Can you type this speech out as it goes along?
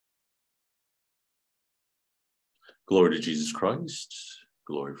Glory to Jesus Christ,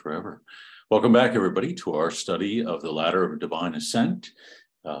 glory forever. Welcome back, everybody, to our study of the Ladder of Divine Ascent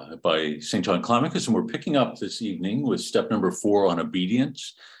by St. John Climacus. And we're picking up this evening with step number 4 on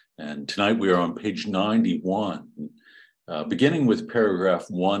obedience. And tonight we are on page 91, beginning with paragraph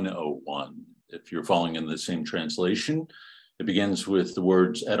 101. If you're following in the same translation, it begins with the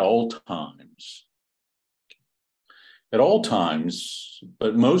words, at all times. At all times,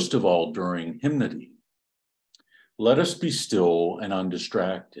 but most of all during hymnody, let us be still and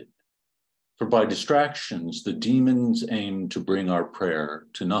undistracted, for by distractions, the demons aim to bring our prayer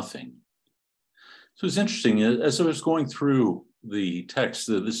to nothing. So it's interesting, as I was going through the text,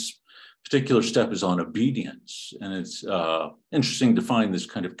 this particular step is on obedience, and it's interesting to find this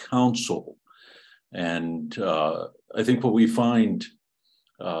kind of counsel. And I think what we find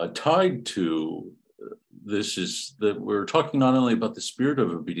tied to this is that we're talking not only about the spirit of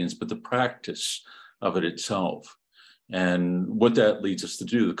obedience, but the practice of it itself. And what that leads us to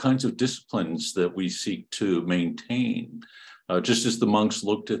do, the kinds of disciplines that we seek to maintain, just as the monks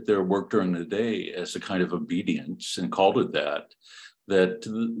looked at their work during the day as a kind of obedience and called it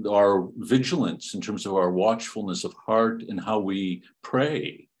that our vigilance in terms of our watchfulness of heart and how we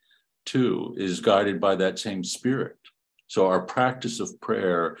pray too is guided by that same spirit. So our practice of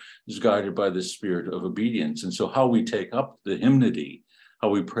prayer is guided by the spirit of obedience. And so how we take up the hymnody, how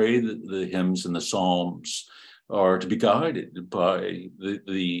we pray the hymns and the psalms, are to be guided by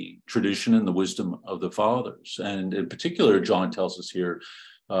the tradition and the wisdom of the fathers. And in particular, John tells us here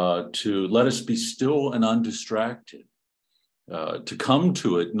to let us be still and undistracted, to come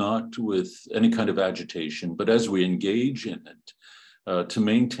to it not with any kind of agitation, but as we engage in it, to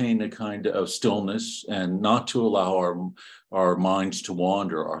maintain a kind of stillness and not to allow our minds to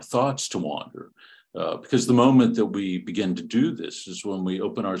wander, our thoughts to wander. Because the moment that we begin to do this is when we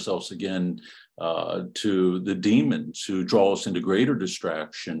open ourselves again to the demons who draw us into greater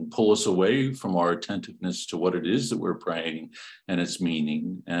distraction, pull us away from our attentiveness to what it is that we're praying and its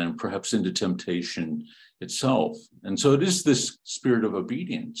meaning, and perhaps into temptation itself. And so it is this spirit of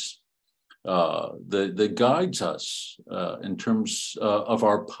obedience that guides us in terms of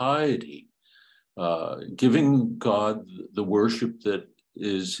our piety, giving God the worship that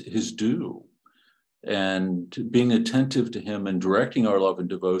is his due, and being attentive to him and directing our love and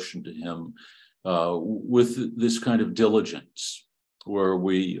devotion to him with this kind of diligence, where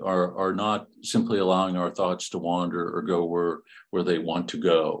we are not simply allowing our thoughts to wander or go where they want to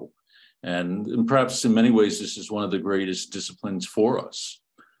go. And perhaps in many ways, this is one of the greatest disciplines for us,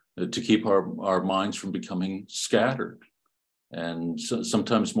 to keep our minds from becoming scattered, and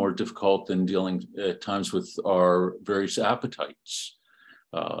sometimes more difficult than dealing at times with our various appetites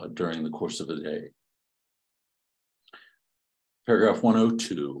during the course of the day. Paragraph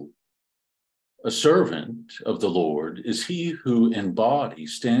 102, a servant of the Lord is he who in body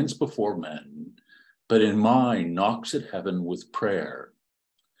stands before men, but in mind knocks at heaven with prayer.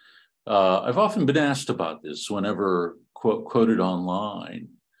 I've often been asked about this whenever quoted online.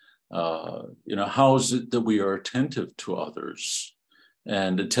 How is it that we are attentive to others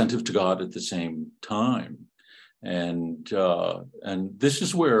and attentive to God at the same time? And this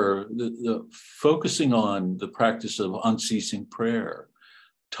is where the focusing on the practice of unceasing prayer,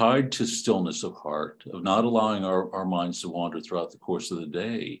 tied to stillness of heart, of not allowing our minds to wander throughout the course of the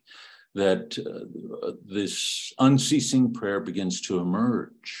day, that this unceasing prayer begins to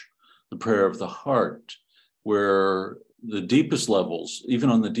emerge, the prayer of the heart, where the deepest levels, even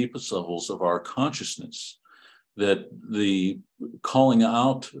on the deepest levels of our consciousness, that the calling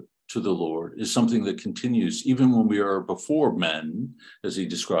out to the Lord is something that continues even when we are before men, as he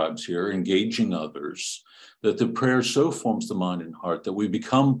describes here, engaging others, that the prayer so forms the mind and heart that we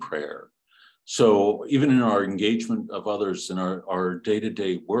become prayer. So even in our engagement of others in our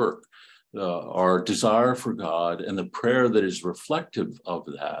day-to-day work, our desire for God and the prayer that is reflective of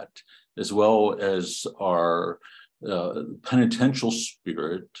that, as well as our penitential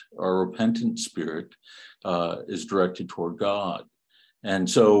spirit, our repentant spirit, is directed toward God. And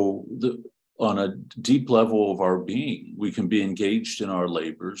so on a deep level of our being, we can be engaged in our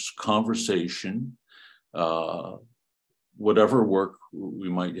labors, conversation, whatever work we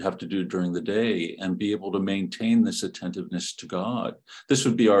might have to do during the day, and be able to maintain this attentiveness to God. This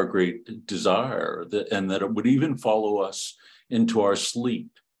would be our great desire, and that it would even follow us into our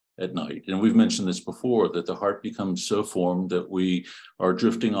sleep at night. And we've mentioned this before, that the heart becomes so formed that we are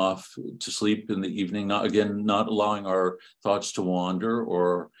drifting off to sleep in the evening, not allowing our thoughts to wander,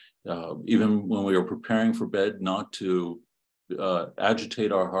 or even when we are preparing for bed, not to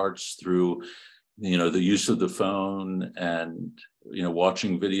agitate our hearts through the use of the phone and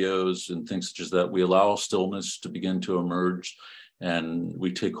watching videos and things such as that, we allow stillness to begin to emerge, and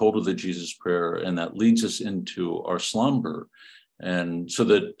we take hold of the Jesus prayer, and that leads us into our slumber. And so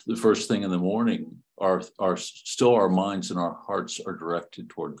that the first thing in the morning, our minds and our hearts are directed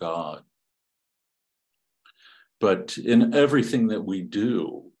toward God. But in everything that we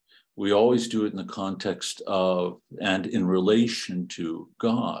do, we always do it in the context of and in relation to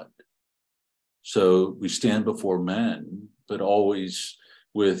God. So we stand before men, but always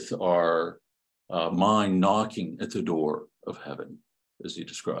with our mind knocking at the door of heaven, as he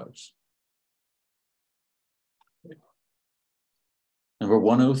describes. Number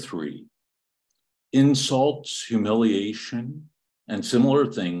 103, insults, humiliation, and similar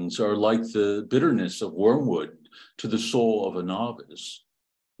things are like the bitterness of wormwood to the soul of a novice,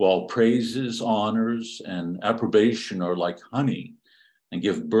 while praises, honors, and approbation are like honey and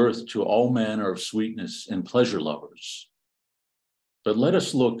give birth to all manner of sweetness and pleasure lovers. But let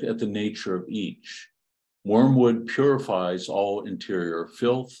us look at the nature of each. Wormwood purifies all interior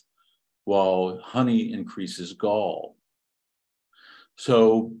filth, while honey increases gall.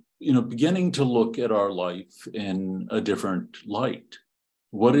 So, beginning to look at our life in a different light.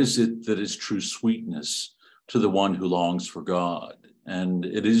 What is it that is true sweetness to the one who longs for God? And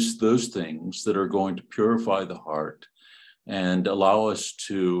it is those things that are going to purify the heart and allow us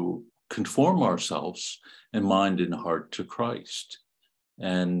to conform ourselves in mind and heart to Christ.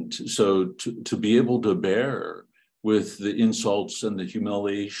 And so to be able to bear with the insults and the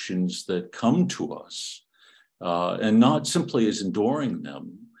humiliations that come to us, and not simply as enduring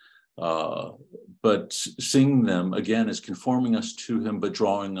them, but seeing them again as conforming us to him, but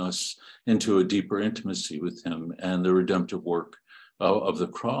drawing us into a deeper intimacy with him and the redemptive work of the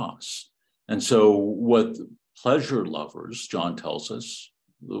cross. And so what pleasure lovers, John tells us,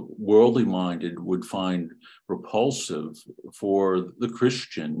 the worldly minded would find repulsive for the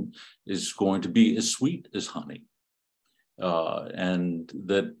Christian is going to be as sweet as honey. And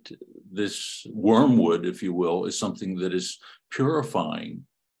that this wormwood, if you will, is something that is purifying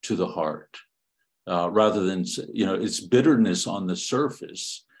to the heart, rather than, its bitterness on the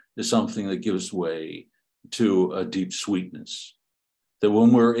surface is something that gives way to a deep sweetness. That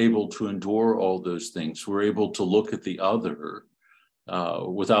when we're able to endure all those things, we're able to look at the other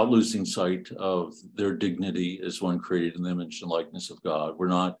without losing sight of their dignity as one created in the image and likeness of God.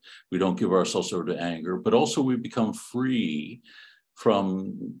 We don't give ourselves over to anger, but also we become free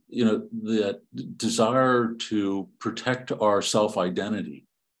from, that desire to protect our self-identity.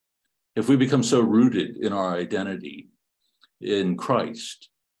 If we become so rooted in our identity in Christ,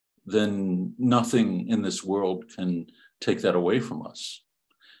 then nothing in this world can take that away from us.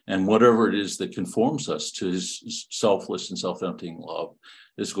 And whatever it is that conforms us to his selfless and self-emptying love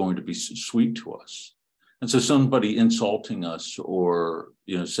is going to be sweet to us. And so somebody insulting us or,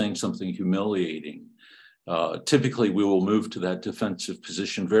 saying something humiliating, typically we will move to that defensive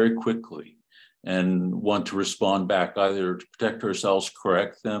position very quickly and want to respond back, either to protect ourselves,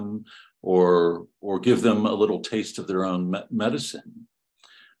 correct them, or give them a little taste of their own medicine.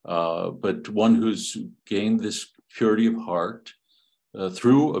 But one who's gained this purity of heart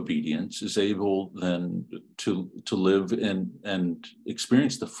through obedience is able then to live and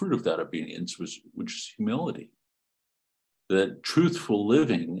experience the fruit of that obedience, which is humility. That truthful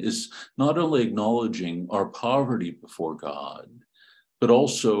living is not only acknowledging our poverty before God, but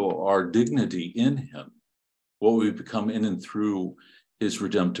also our dignity in him, what we become in and through his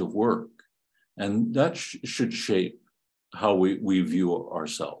redemptive work. And that should shape how we view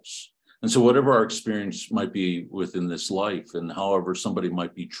ourselves. And so whatever our experience might be within this life, and however somebody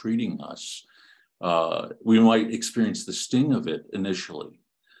might be treating us, we might experience the sting of it initially.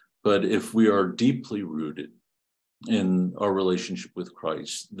 But if we are deeply rooted in our relationship with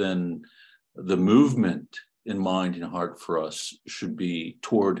Christ, then the movement in mind and heart for us should be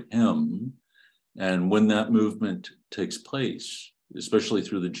toward him. And when that movement takes place, especially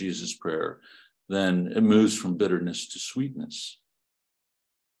through the Jesus prayer, then it moves from bitterness to sweetness.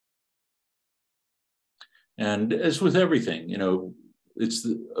 And as with everything,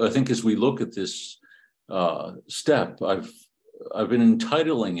 I think as we look at this step, I've been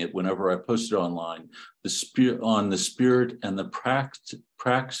entitling it whenever I post it online, the spirit and the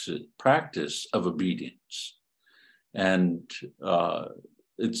practice of obedience. And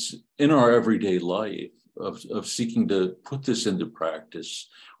it's in our everyday life of seeking to put this into practice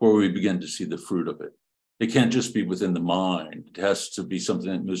where we begin to see the fruit of it. It can't just be within the mind. It has to be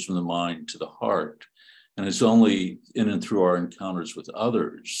something that moves from the mind to the heart. And it's only in and through our encounters with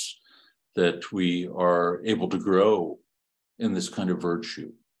others that we are able to grow in this kind of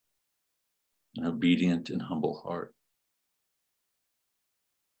virtue, an obedient and humble heart.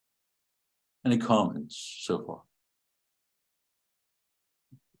 Any comments so far?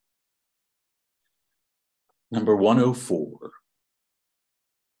 Number 104.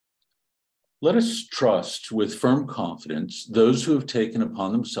 Let us trust with firm confidence those who have taken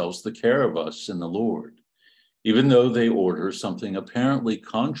upon themselves the care of us in the Lord, even though they order something apparently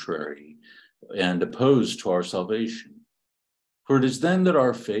contrary and opposed to our salvation. For it is then that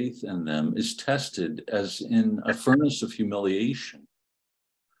our faith in them is tested as in a furnace of humiliation.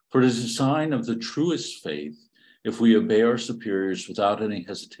 For it is a sign of the truest faith if we obey our superiors without any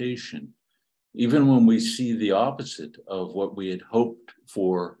hesitation, even when we see the opposite of what we had hoped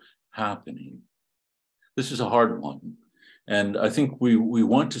for happening. This is a hard one. And I think we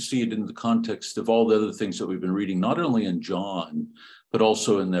want to see it in the context of all the other things that we've been reading, not only in John, but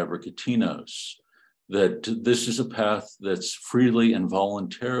also in the Evergetinos, that this is a path that's freely and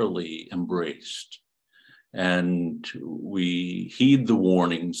voluntarily embraced. And we heed the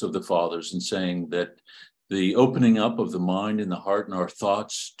warnings of the fathers in saying that the opening up of the mind and the heart and our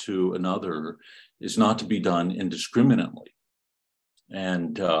thoughts to another is not to be done indiscriminately.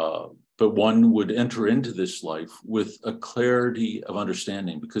 And but one would enter into this life with a clarity of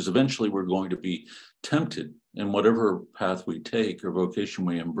understanding, because eventually we're going to be tempted in whatever path we take or vocation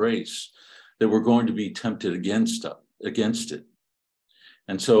we embrace, that we're going to be tempted against it.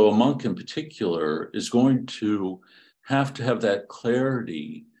 And so a monk in particular is going to have that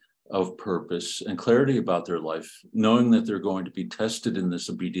clarity of purpose and clarity about their life, knowing that they're going to be tested in this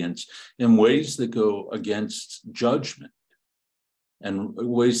obedience in ways that go against judgment and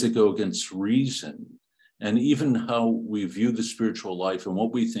ways that go against reason, and even how we view the spiritual life and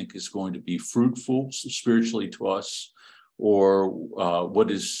what we think is going to be fruitful spiritually to us, or what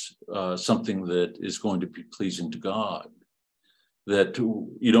is something that is going to be pleasing to God. That,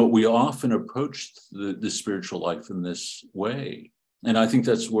 we often approach the spiritual life in this way. And I think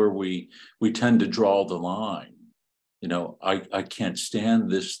that's where we tend to draw the line. I can't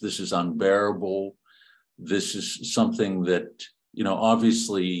stand this. This is unbearable. This is something that,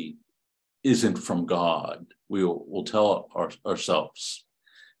 obviously isn't from God. We'll tell ourselves.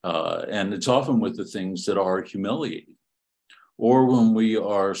 And it's often with the things that are humiliating, or when we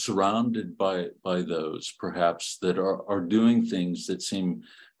are surrounded by those perhaps that are doing things that seem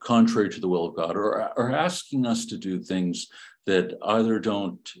contrary to the will of God, or are asking us to do things that either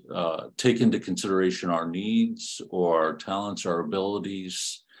don't take into consideration our needs or our talents, our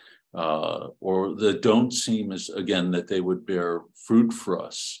abilities, or that don't seem as, again, that they would bear fruit for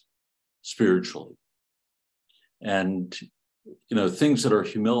us spiritually. And, things that are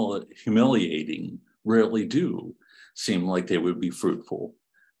humiliating rarely do seem like they would be fruitful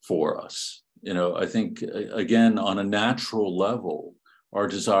for us. I think, again, on a natural level, our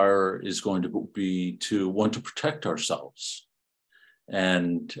desire is going to be to want to protect ourselves.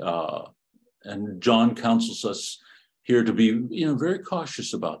 And John counsels us here to be, very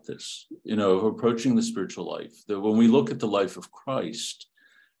cautious about this, approaching the spiritual life. That when we look at the life of Christ,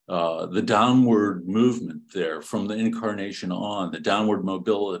 the downward movement there from the incarnation on, the downward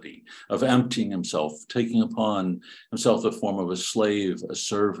mobility of emptying himself, taking upon himself the form of a slave, a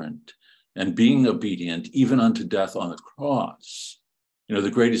servant, and being obedient even unto death on the cross, the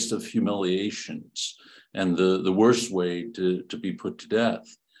greatest of humiliations and the worst way to be put to death,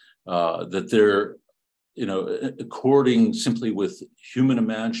 that they're, according simply with human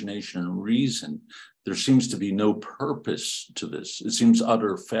imagination and reason, there seems to be no purpose to this. It seems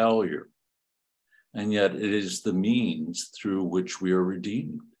utter failure. And yet it is the means through which we are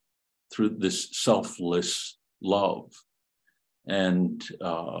redeemed, through this selfless love. And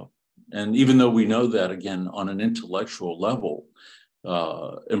even though we know that, again, on an intellectual level,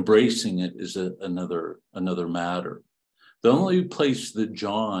 embracing it is another matter. The only place that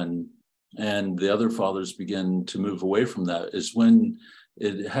John and the other fathers begin to move away from that is when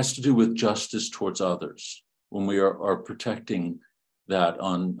it has to do with justice towards others, when we are protecting that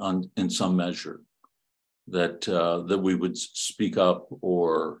in some measure, that we would speak up,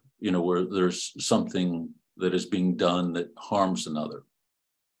 or where there's something that is being done that harms another.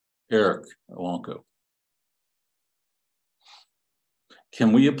 Eric Alonco.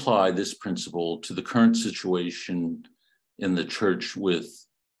 Can we apply this principle to the current situation in the church with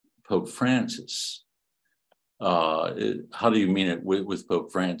Pope Francis? How do you mean it with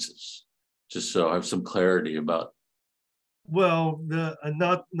Pope Francis? Just so I have some clarity about. Well,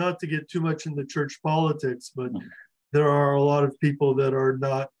 not to get too much into church politics, but there are a lot of people that are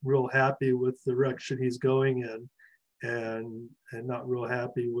not real happy with the direction he's going in, and not real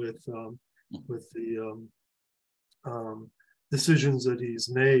happy with the decisions that he's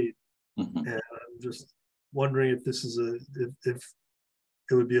made. And I'm just wondering if this is if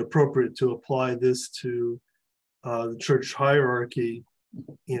it would be appropriate to apply this to the church hierarchy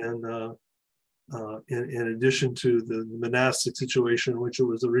in addition to the monastic situation in which it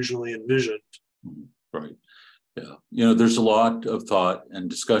was originally envisioned. Right. Yeah. You know, there's a lot of thought and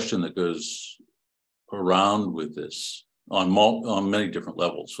discussion that goes around with this on many different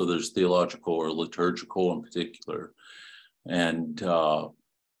levels. So there's theological or liturgical in particular. And,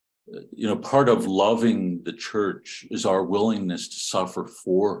 you know, part of loving the church is our willingness to suffer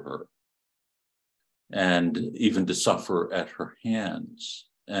for her and even to suffer at her hands.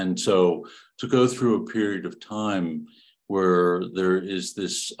 And so to go through a period of time where there is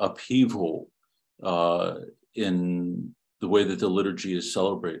this upheaval in the way that the liturgy is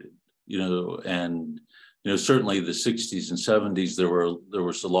celebrated, you know, and, you know, certainly the 60s and 70s, there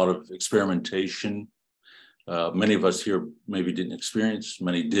was a lot of experimentation. Many of us here maybe didn't experience,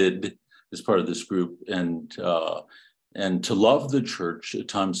 many did as part of this group. And to love the church at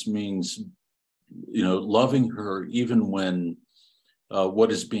times means, you know, loving her even when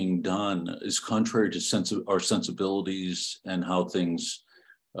what is being done is contrary to our sensibilities and how things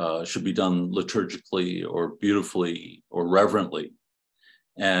should be done liturgically or beautifully or reverently.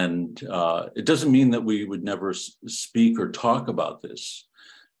 And it doesn't mean that we would never speak or talk about this,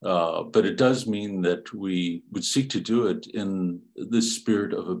 but it does mean that we would seek to do it in the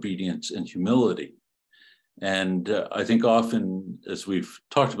spirit of obedience and humility. And I think often, as we've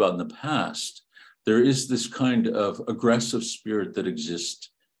talked about in the past, there is this kind of aggressive spirit that exists,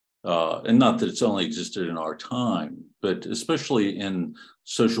 and not that it's only existed in our time, but especially in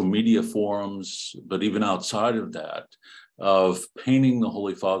social media forums, but even outside of that, of painting the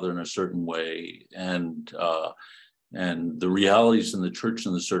Holy Father in a certain way and the realities in the church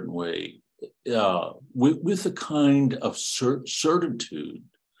in a certain way, with a kind of certitude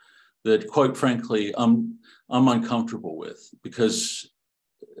that, quite frankly, I'm uncomfortable with, because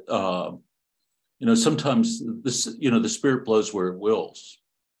you know, sometimes this, you know, the Spirit blows where it wills,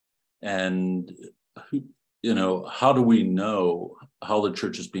 and you know, how do we know how the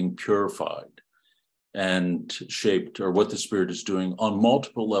church is being purified and shaped, or what the Spirit is doing on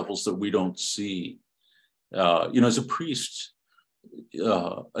multiple levels that we don't see? You know, as a priest,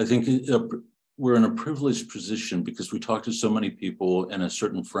 I think we're in a privileged position because we talk to so many people in a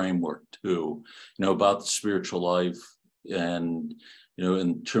certain framework too, you know, about the spiritual life and, you know,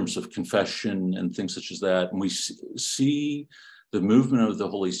 in terms of confession and things such as that. And we see the movement of the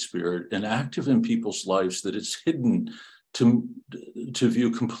Holy Spirit and active in people's lives that it's hidden to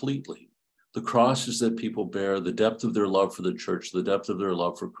view completely. The crosses that people bear, the depth of their love for the church, the depth of their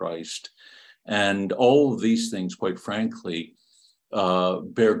love for Christ. And all of these things, quite frankly,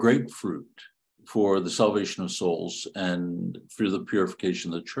 bear great fruit for the salvation of souls and for the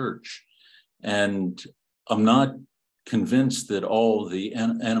purification of the church. And I'm not convinced that all the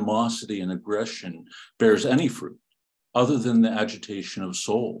animosity and aggression bears any fruit other than the agitation of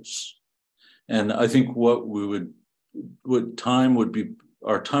souls. And I think our time would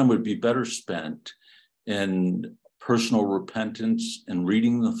be better spent in personal repentance and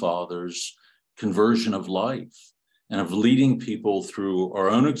reading the Fathers, conversion of life, and of leading people through our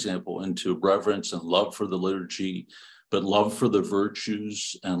own example into reverence and love for the liturgy, but love for the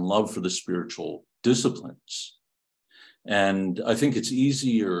virtues and love for the spiritual disciplines. And I think it's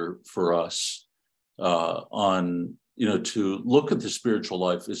easier for us to look at the spiritual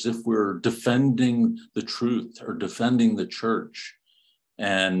life as if we're defending the truth or defending the church.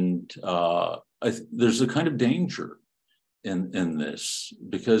 And there's a kind of danger in this,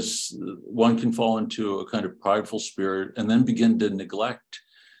 because one can fall into a kind of prideful spirit and then begin to neglect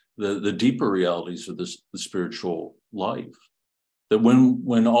the deeper realities of the spiritual life. That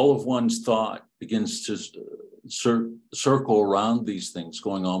when all of one's thought begins to circle around these things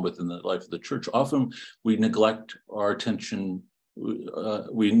going on within the life of the church, often we neglect our attention.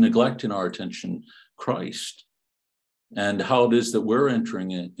 We neglect in our attention Christ and how it is that we're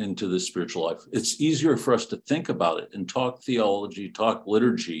entering into this spiritual life. It's easier for us to think about it and talk theology, talk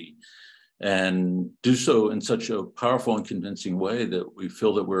liturgy, and do so in such a powerful and convincing way that we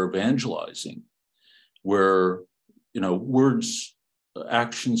feel that we're evangelizing, where,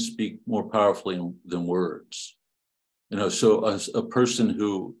 actions speak more powerfully than words. So as a person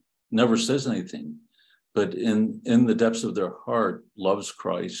who never says anything, but in the depths of their heart loves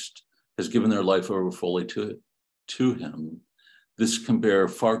Christ, has given their life over fully to him, this can bear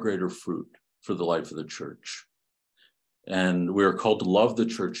far greater fruit for the life of the church. And we are called to love the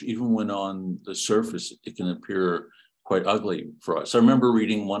church, even when on the surface it can appear quite ugly for us. I remember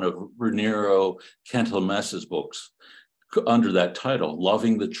reading one of Raniero Cantalamessa's books under that title,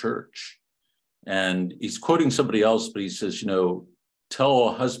 Loving the Church. And he's quoting somebody else, but he says, tell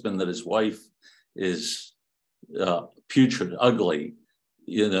a husband that his wife is putrid, ugly,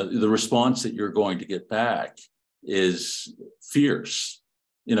 you know, the response that you're going to get back is fierce.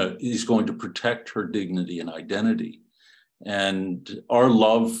 You know, he's going to protect her dignity and identity. And our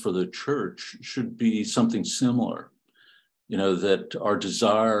love for the church should be something similar. You know, that our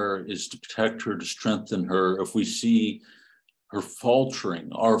desire is to protect her, to strengthen her. If we see her faltering,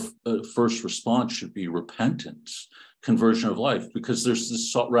 our first response should be repentance, conversion of life, because there's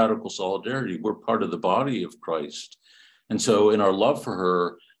this radical solidarity. We're part of the body of Christ. And so in our love for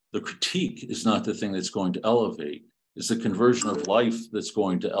her, the critique is not the thing that's going to elevate. It's the conversion of life that's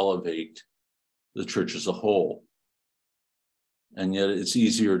going to elevate the church as a whole. And yet it's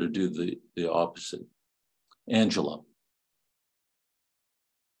easier to do the opposite. Angela.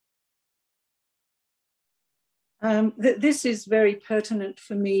 This is very pertinent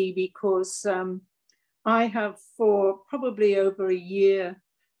for me because I have for probably over a year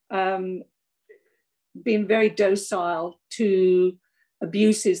been very docile to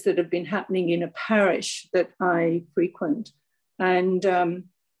abuses that have been happening in a parish that I frequent. And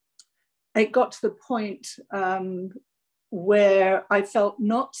it got to the point where I felt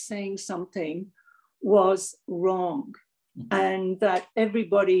not saying something was wrong, and that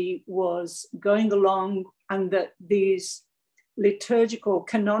everybody was going along, and that these liturgical,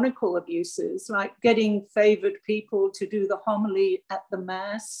 canonical abuses, like getting favored people to do the homily at the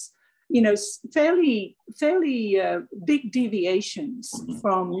Mass, you know, fairly big deviations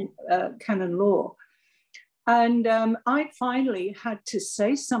from canon law. And I finally had to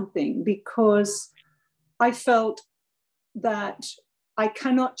say something because I felt that I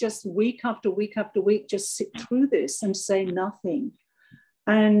cannot just week after week after week just sit through this and say nothing.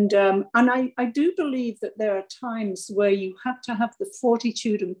 And I do believe that there are times where you have to have the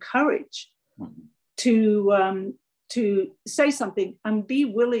fortitude and courage to say something and be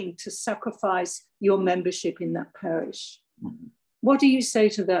willing to sacrifice your membership in that parish. What do you say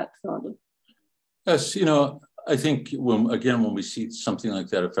to that, Father? Yes, you know, I think when we see something like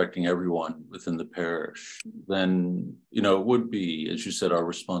that affecting everyone within the parish, then, you know, it would be, as you said, our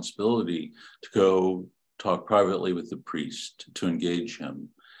responsibility to go talk privately with the priest, to engage him.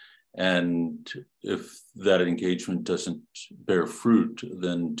 And if that engagement doesn't bear fruit,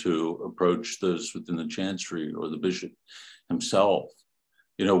 then to approach those within the chancery or the bishop himself.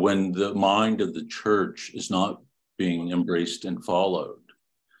 You know, when the mind of the church is not being embraced and followed.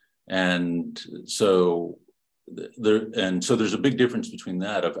 And so there's a big difference between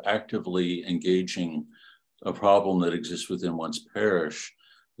that of actively engaging a problem that exists within one's parish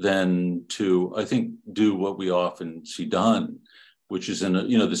than to, I think, do what we often see done, which is in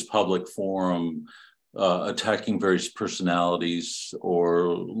this public forum, attacking various personalities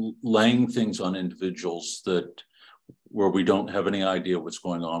or laying things on individuals where we don't have any idea what's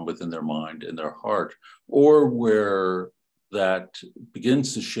going on within their mind and their heart, or where that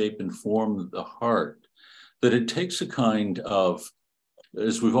begins to shape and form the heart, that it takes a kind of,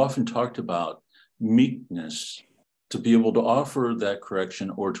 as we've often talked about, meekness to be able to offer that correction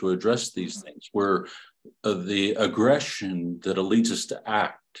or to address these things, where the aggression that leads us to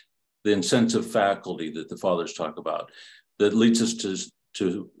act, the incentive faculty that the fathers talk about, that leads us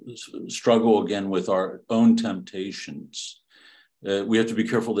to struggle again with our own temptations. We have to be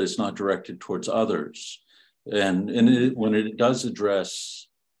careful that it's not directed towards others. And when it does address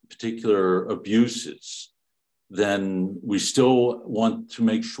particular abuses, then we still want to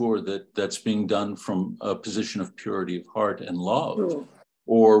make sure that that's being done from a position of purity of heart and love,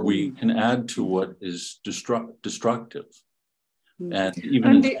 or we can add to what is destructive. And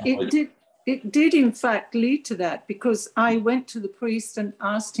even it did in fact lead to that, because I went to the priest and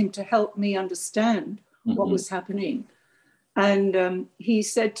asked him to help me understand what was happening. And he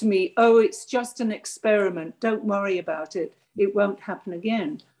said to me, "Oh, it's just an experiment. Don't worry about it. It won't happen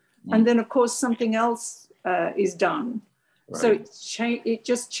again." And then, of course, something else is done. Right. So it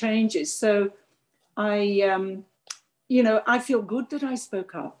just changes. So I feel good that I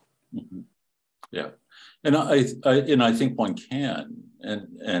spoke up. Yeah, and I think one can,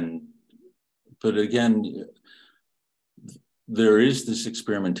 but again, there is this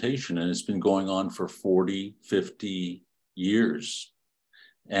experimentation, and it's been going on for 40, 50 years.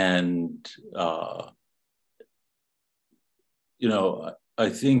 And, I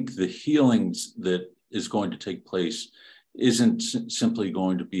think the healings that is going to take place isn't simply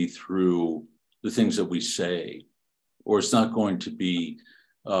going to be through the things that we say, or it's not going to be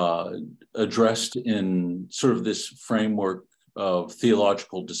addressed in sort of this framework of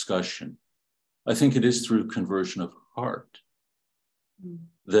theological discussion. I think it is through conversion of heart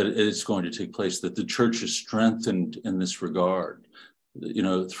that it's going to take place, that the church is strengthened in this regard,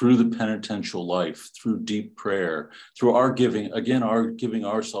 through the penitential life, through deep prayer, through our giving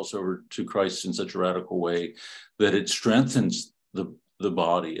ourselves over to Christ in such a radical way that it strengthens the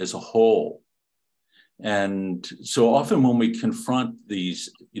body as a whole. And so often when we confront these,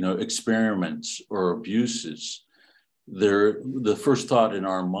 experiments or abuses, the first thought in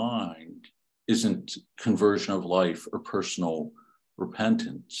our mind isn't conversion of life or personal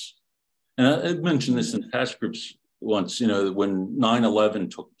repentance. And I mentioned this in past groups once, when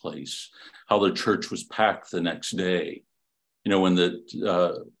 9/11 took place, how the church was packed the next day, when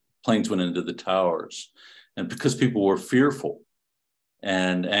the planes went into the towers. And because people were fearful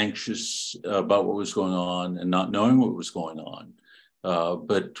and anxious about what was going on and not knowing what was going on.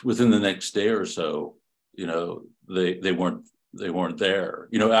 But within the next day or so, they weren't there,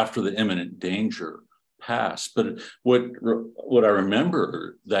 after the imminent danger passed. But what I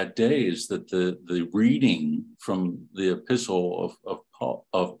remember that day is that the reading from the epistle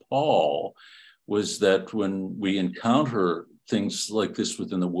of Paul was that when we encounter things like this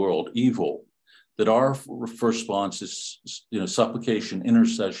within the world, evil, that our first response is, supplication,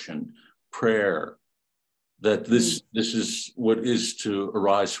 intercession, prayer, that this is what is to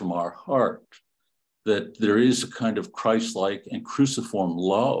arise from our heart, that there is a kind of Christ-like and cruciform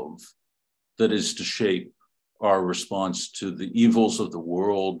love that is to shape our response to the evils of the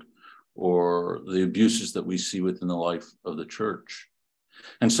world or the abuses that we see within the life of the church.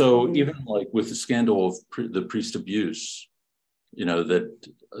 And so even like with the scandal of the priest abuse,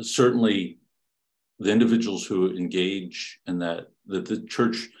 that certainly the individuals who engage in that the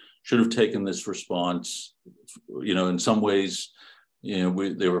church should have taken this response, in some ways,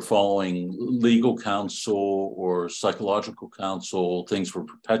 they were following legal counsel or psychological counsel. Things were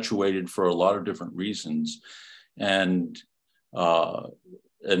perpetuated for a lot of different reasons. And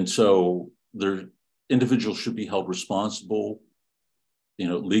so their individuals should be held responsible,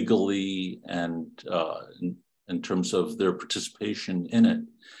 legally and in terms of their participation in it.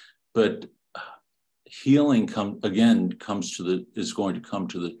 But healing is going to come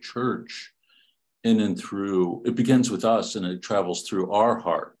to the church in and through. It begins with us and it travels through our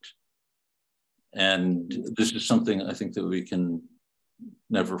heart. And this is something I think that we can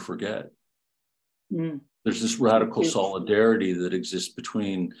never forget. There's this radical solidarity that exists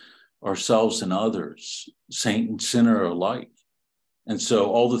between ourselves and others, saint and sinner alike. And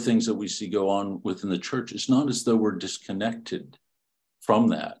so all the things that we see go on within the church, it's not as though we're disconnected from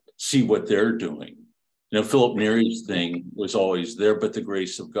that. See what they're doing. Philip Neri's thing was always there, but the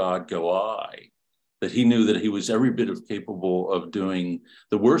grace of God go I. That he knew that he was every bit of capable of doing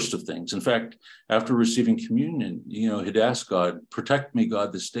the worst of things. In fact, after receiving communion, he'd ask God, protect me,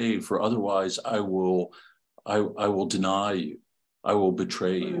 God, this day, for otherwise I will deny you. I will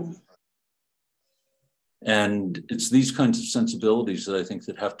betray you. And it's these kinds of sensibilities that I think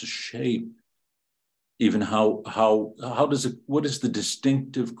that have to shape even what is the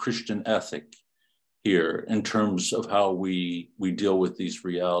distinctive Christian ethic here in terms of how we deal with these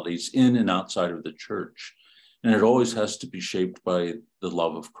realities in and outside of the church. And it always has to be shaped by the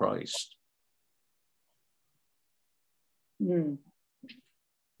love of Christ.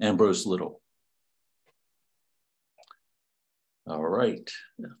 Ambrose Little. All right.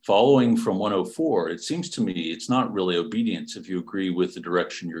 Following from 104, it seems to me it's not really obedience if you agree with the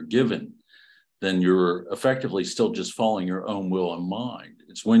direction you're given. Then you're effectively still just following your own will and mind.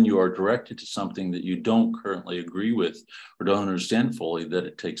 It's when you are directed to something that you don't currently agree with or don't understand fully that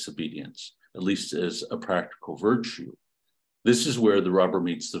it takes obedience, at least as a practical virtue. This is where the rubber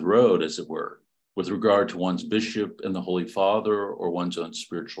meets the road, as it were, with regard to one's bishop and the Holy Father or one's own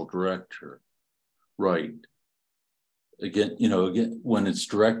spiritual director. Right. Again, when it's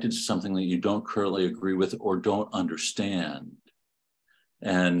directed to something that you don't currently agree with or don't understand.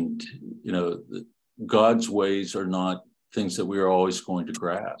 And, God's ways are not things that we are always going to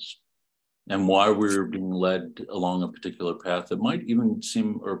grasp. And why we're being led along a particular path that might even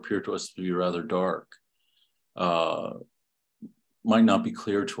seem or appear to us to be rather dark, might not be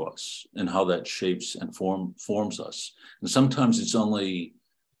clear to us, and how that shapes and forms us. And sometimes it's only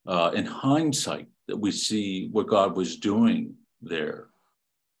in hindsight that we see what God was doing there.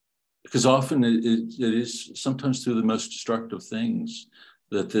 Because often it is sometimes through the most destructive things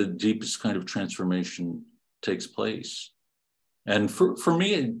that the deepest kind of transformation takes place. And for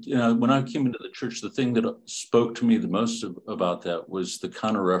me, when I came into the church, the thing that spoke to me the most about that was the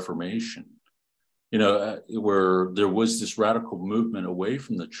Counter-Reformation, where there was this radical movement away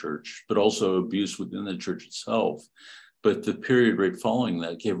from the church, but also abuse within the church itself. But the period right following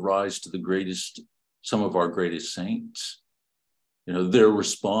that gave rise to some of our greatest saints. Their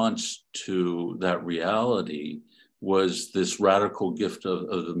response to that reality was this radical gift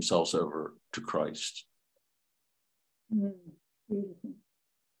of themselves over to Christ. Beautiful.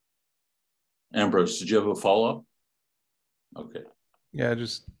 Ambrose, did you have a follow-up? Okay. Yeah,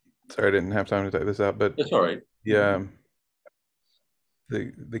 just sorry I didn't have time to type this out, but That's all right. yeah,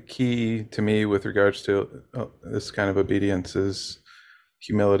 the key to me with regards to this kind of obedience is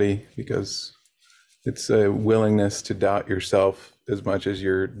humility, because it's a willingness to doubt yourself as much as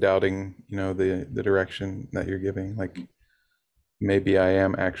you're doubting, you know, the direction that you're giving. Like, maybe I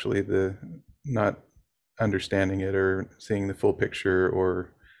am actually not understanding it or seeing the full picture,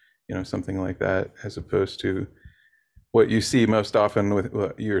 or, you know, something like that, as opposed to what you see most often with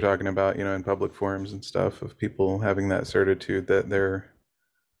what you were talking about, you know, in public forums and stuff, of people having that certitude that they're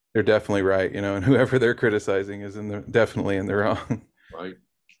definitely right, you know, and whoever they're criticizing is definitely in the wrong. Right.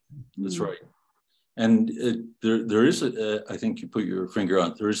 That's right. And there is I think you put your finger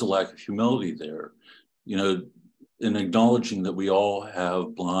on, there is a lack of humility there, you know, in acknowledging that we all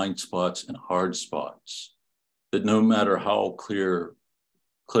have blind spots and hard spots, that no matter how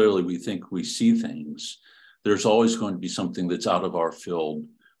clearly we think we see things, there's always going to be something that's out of our field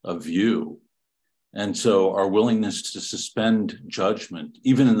of view. And so our willingness to suspend judgment,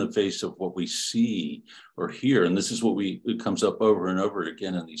 even in the face of what we see or hear, and this is what it comes up over and over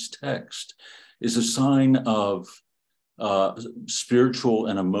again in these texts, is a sign of spiritual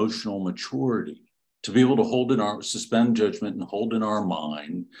and emotional maturity. To be able to suspend judgment and hold in our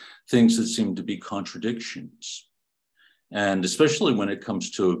mind things that seem to be contradictions. And especially when it comes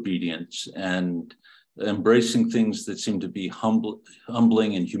to obedience and embracing things that seem to be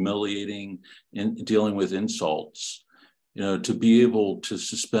humbling and humiliating, in dealing with insults, you know, to be able to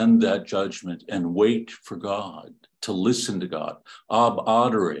suspend that judgment and wait for God, to listen to God, ab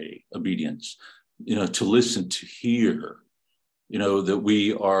adere, obedience, you know, to listen, to hear, you know, that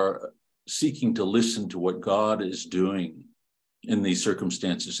we are seeking to listen to what God is doing in these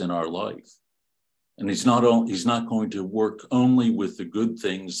circumstances in our life. And he's not going to work only with the good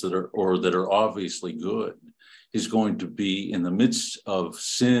things that are obviously good. He's going to be in the midst of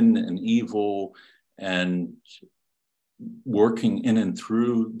sin and evil and working in and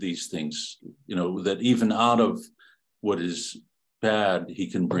through these things, you know, that even out of what is bad, he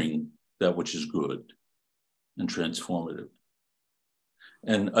can bring that which is good and transformative.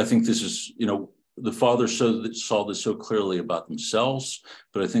 And I think this is, you know, the Father saw this so clearly about themselves,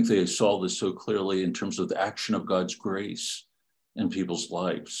 but I think they saw this so clearly in terms of the action of God's grace in people's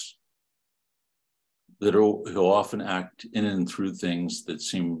lives, that he'll often act in and through things that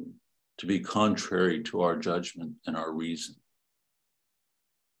seem to be contrary to our judgment and our reason.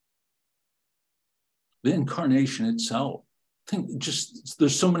 The incarnation itself,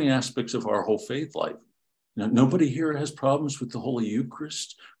 there's so many aspects of our whole faith life. You know, nobody here has problems with the Holy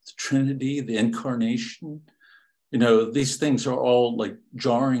Eucharist, the Trinity, the Incarnation. You know, these things are all like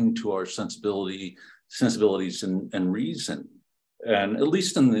jarring to our sensibilities and reason. And at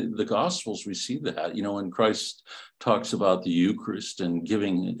least in the Gospels, we see that, you know, when Christ talks about the Eucharist and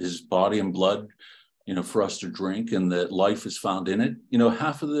giving his body and blood, you know, for us to drink, and that life is found in it. You know,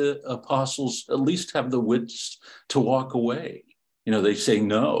 half of the apostles at least have the wits to walk away. You know, they say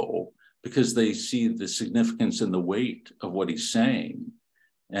no, because they see the significance and the weight of what he's saying.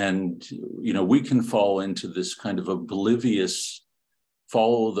 And, you know, we can fall into this kind of oblivious,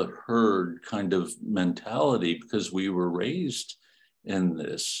 follow the herd kind of mentality because we were raised in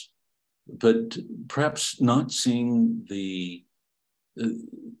this, but perhaps not seeing the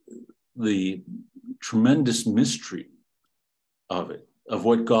tremendous mystery of it, of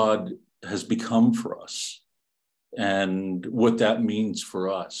what God has become for us and what that means for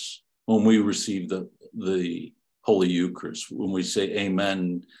us. When we receive the Holy Eucharist, when we say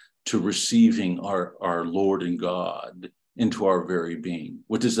amen to receiving our Lord and God into our very being,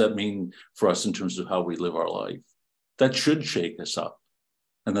 what does that mean for us in terms of how we live our life? That should shake us up.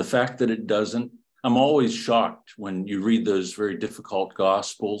 And the fact that it doesn't, I'm always shocked when you read those very difficult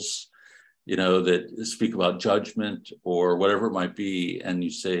Gospels, you know, that speak about judgment or whatever it might be, and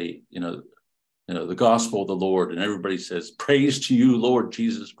you say, you know, the gospel of the Lord, and everybody says, praise to you, Lord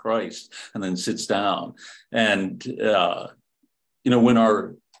Jesus Christ, and then sits down. And, you know, when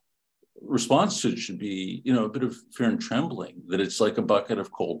our response to it should be, you know, a bit of fear and trembling, that it's like a bucket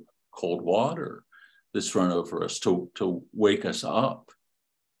of cold water that's thrown over us to wake us up.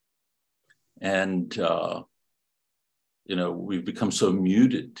 And, you know, we've become so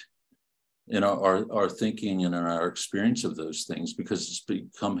muted in our thinking and in our experience of those things because it's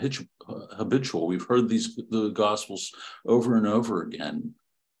become habitual. We've heard the Gospels over and over again,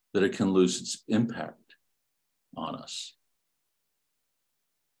 that it can lose its impact on us.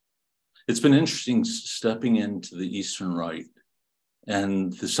 it's been interesting stepping into the Eastern Rite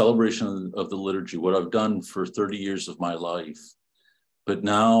and the celebration of the liturgy, what I've done for 30 years of my life, but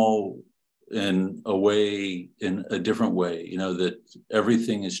now in a different way, you know, that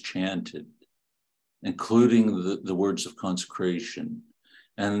everything is chanted, including the words of consecration.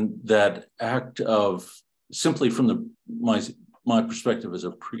 And that act of, simply from my perspective as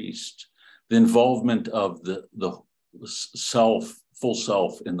a priest, the involvement of the full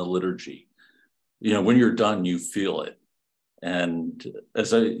self in the liturgy. You know, when you're done, you feel it. And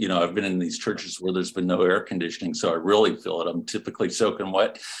as I've been in these churches where there's been no air conditioning, so I really feel it. I'm typically soaking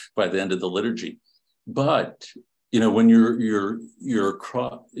wet by the end of the liturgy. But, you know, when you're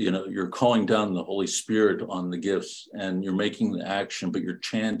calling down the Holy Spirit on the gifts and you're making the action, but you're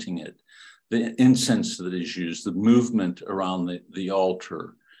chanting it, the incense that is used, the movement around the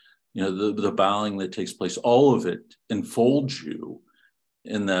altar, you know, the bowing that takes place, all of it enfolds you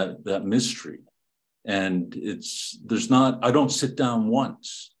in that mystery. And I don't sit down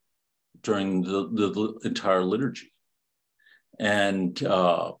once during the entire liturgy. And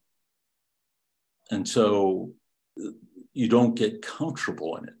so you don't get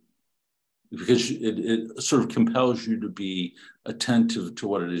comfortable in it because it sort of compels you to be attentive to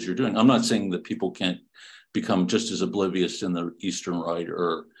what it is you're doing. I'm not saying that people can't become just as oblivious in the Eastern Rite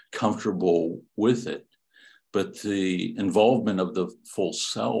or comfortable with it, but the involvement of the full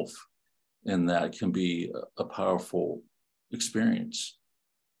self in that can be a powerful experience.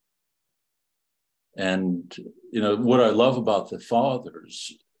 And, you know, what I love about the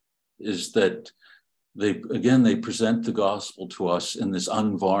fathers is that they present the gospel to us in this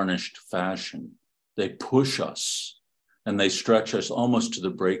unvarnished fashion. They push us and they stretch us almost to the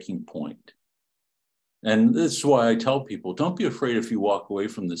breaking point. And this is why I tell people, don't be afraid if you walk away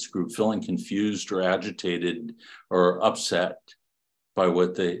from this group feeling confused or agitated or upset by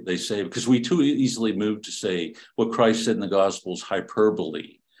what they say, because we too easily move to say what Christ said in the gospel is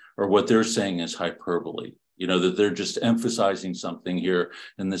hyperbole, or what they're saying is hyperbole, you know, that they're just emphasizing something here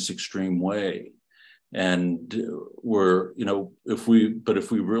in this extreme way. And if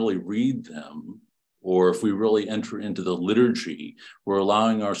we really read them, or if we really enter into the liturgy, we're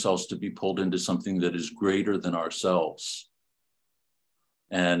allowing ourselves to be pulled into something that is greater than ourselves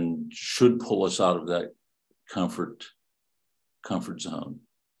and should pull us out of that comfort zone.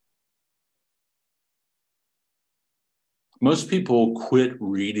 Most people quit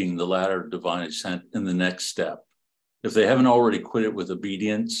reading the Ladder of Divine Ascent in the next step. If they haven't already quit it with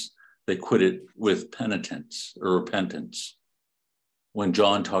obedience, they quit it with penitence or repentance. When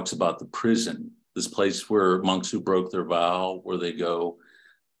John talks about the prison, this place where monks who broke their vow, where they go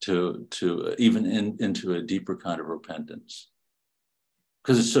to even into a deeper kind of repentance,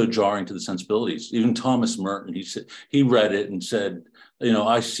 because it's so jarring to the sensibilities. Even Thomas Merton, he read it and said, you know,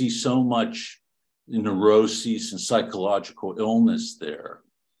 I see so much neuroses and psychological illness there.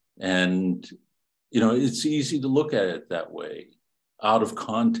 And, you know, it's easy to look at it that way, out of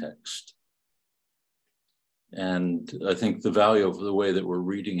context. And I think the value of the way that we're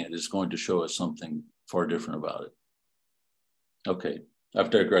reading it is going to show us something far different about it. Okay, I've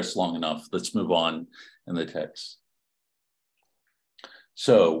digressed long enough. Let's move on in the text.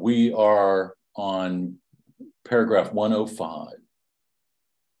 So we are on paragraph 105.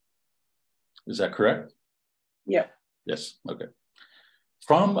 Is that correct? Yeah. Yes, okay.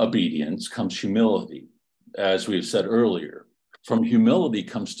 From obedience comes humility, as we've said earlier. From humility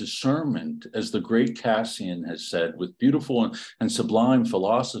comes discernment, as the great Cassian has said with beautiful and sublime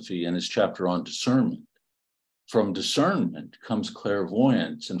philosophy in his chapter on discernment. From discernment comes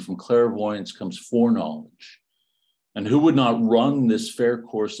clairvoyance, and from clairvoyance comes foreknowledge. And who would not run this fair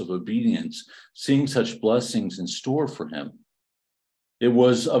course of obedience, seeing such blessings in store for him? It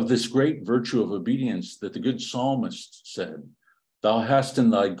was of this great virtue of obedience that the good psalmist said, Thou hast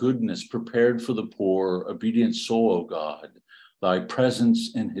in thy goodness prepared for the poor, obedient soul, O God, thy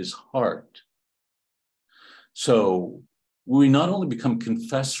presence in his heart. So we not only become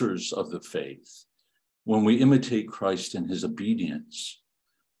confessors of the faith when we imitate Christ in his obedience,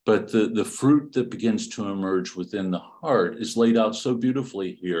 but the fruit that begins to emerge within the heart is laid out so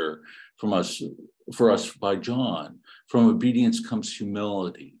beautifully here for us by John. From obedience comes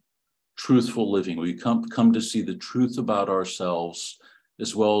humility, truthful living. We come to see the truth about ourselves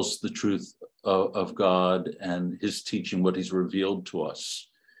as well as the truth of God and his teaching, what he's revealed to us.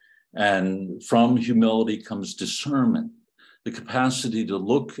 And from humility comes discernment, the capacity to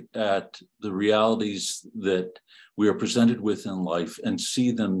look at the realities that we are presented with in life and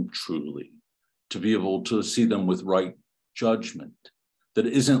see them truly, to be able to see them with right judgment that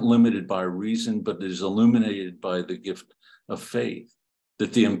isn't limited by reason, but is illuminated by the gift of faith,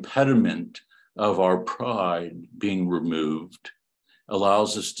 that the impediment of our pride being removed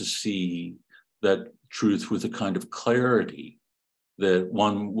allows us to see that truth with a kind of clarity that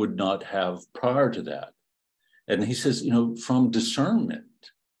one would not have prior to that. And he says, from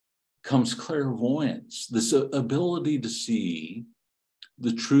discernment comes clairvoyance, this ability to see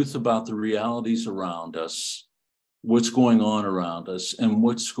the truth about the realities around us, what's going on around us, and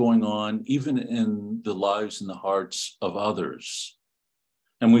what's going on even in the lives and the hearts of others.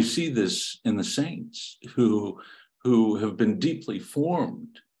 And we see this in the saints who have been deeply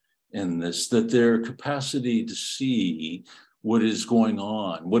formed in this, that their capacity to see what is going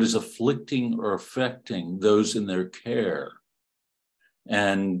on, what is afflicting or affecting those in their care,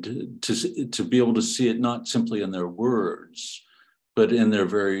 and to be able to see it not simply in their words, but in their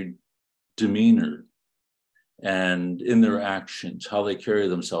very demeanor and in their actions, how they carry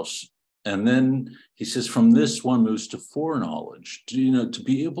themselves. And then he says, from this one moves to foreknowledge, to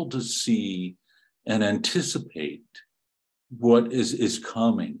be able to see and anticipate what is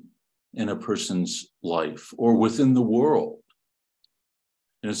coming in a person's life or within the world.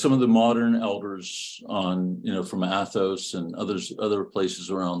 Some of the modern elders from Athos and other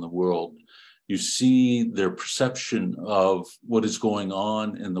places around the world, you see their perception of what is going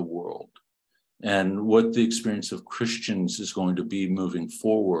on in the world and what the experience of Christians is going to be moving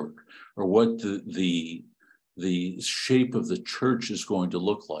forward, or what the shape of the church is going to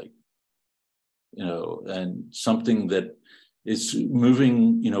look like. And something that is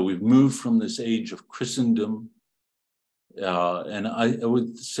moving, we've moved from this age of Christendom. And I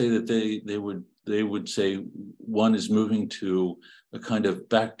would say that they would say one is moving to a kind of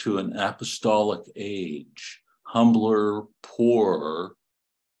back to an apostolic age, humbler, poorer,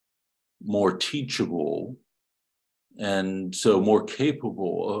 more teachable, and so more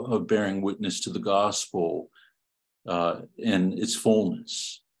capable of bearing witness to the gospel in its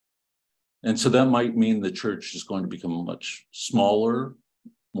fullness. And so that might mean the church is going to become much smaller,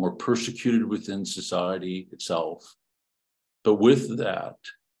 more persecuted within society itself. But with that,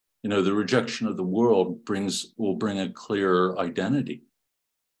 the rejection of the world will bring a clear identity.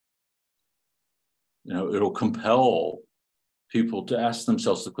 It'll compel people to ask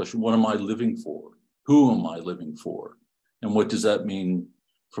themselves the question, what am I living for? Who am I living for? And what does that mean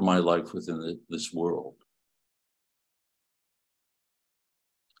for my life within this world?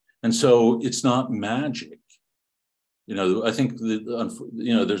 And so it's not magic. I think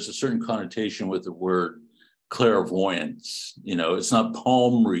there's a certain connotation with the word clairvoyance. It's not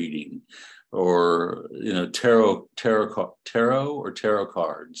palm reading or tarot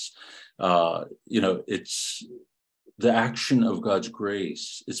cards. It's the action of God's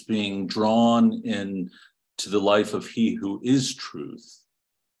grace. It's being drawn in to the life of He who is truth,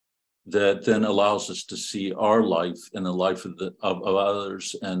 that then allows us to see our life and the life of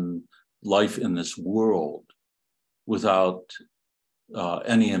others and life in this world without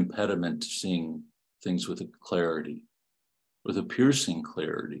any impediment to seeing things with a clarity, with a piercing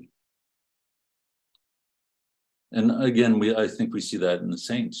clarity. And again, I think we see that in the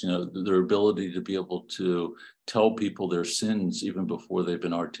saints, their ability to be able to tell people their sins even before they've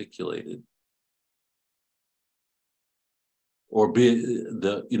been articulated. Or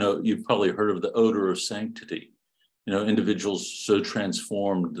you've probably heard of the odor of sanctity. Individuals so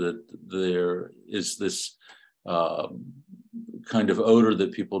transformed that there is this kind of odor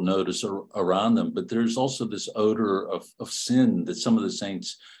that people notice around them, but there's also this odor of sin that some of the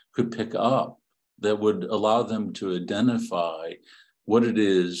saints could pick up that would allow them to identify what it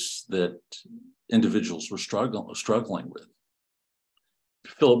is that individuals were struggling with.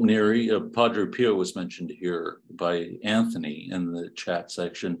 Philip Neri, Padre Pio was mentioned here by Anthony in the chat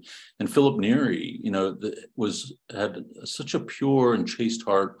section, and Philip Neri, had such a pure and chaste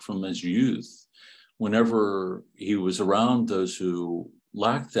heart from his youth. Whenever he was around those who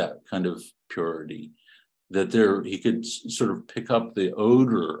lacked that kind of purity, that he could sort of pick up the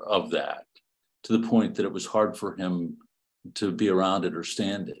odor of that to the point that it was hard for him to be around it or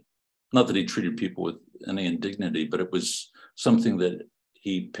stand it. Not that he treated people with any indignity, but it was something that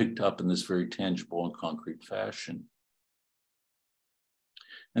he picked up in this very tangible and concrete fashion.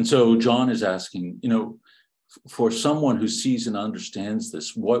 And so John is asking, for someone who sees and understands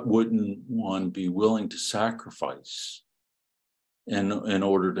this, what wouldn't one be willing to sacrifice in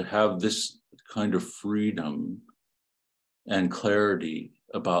order to have this kind of freedom and clarity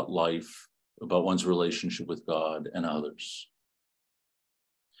about life, about one's relationship with God and others?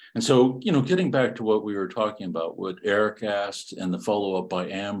 And so, getting back to what we were talking about, what Eric asked and the follow-up by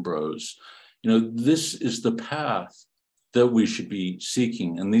Ambrose, this is the path that we should be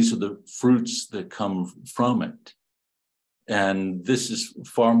seeking, and these are the fruits that come from it. And this is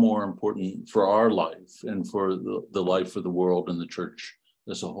far more important for our life and for the life of the world and the church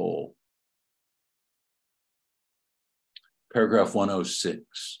as a whole. Paragraph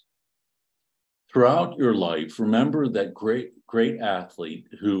 106. Throughout your life, remember that great athlete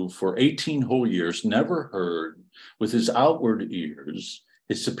who for 18 whole years never heard with his outward ears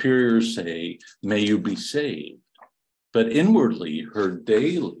his superiors say, "May you be saved," but inwardly heard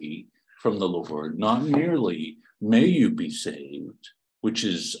daily from the Lord, not merely, "May you be saved," which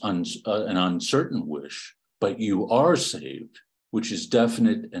is an uncertain wish, but "you are saved," which is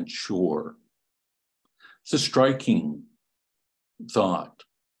definite and sure. It's a striking thought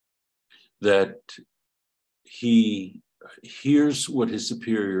that he hears what his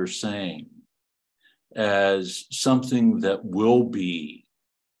superior is saying as something that will be.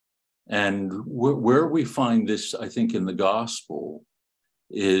 And where we find this, I think, in the gospel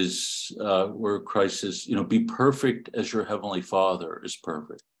is where Christ says, be perfect as your heavenly Father is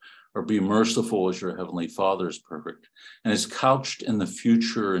perfect, or be merciful as your heavenly Father is perfect. And it's couched in the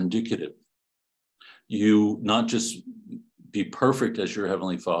future indicative. You not just be perfect as your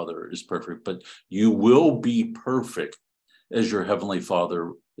heavenly Father is perfect, but you will be perfect as your heavenly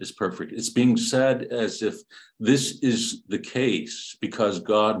Father is perfect. It's being said as if this is the case because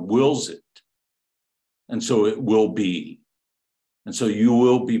God wills it. And so it will be. And so you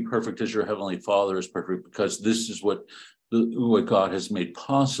will be perfect as your heavenly Father is perfect, because this is what God has made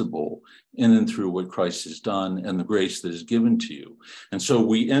possible in and through what Christ has done and the grace that is given to you. And so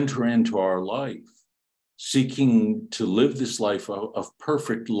we enter into our life seeking to live this life of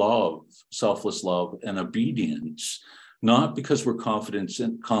perfect love, selfless love, and obedience, not because we're confident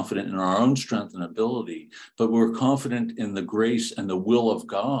in our own strength and ability, but we're confident in the grace and the will of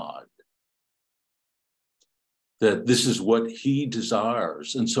God, that this is what he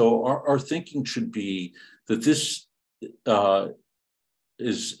desires. And so our thinking should be that this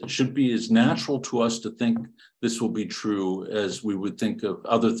should be as natural to us to think this will be true as we would think of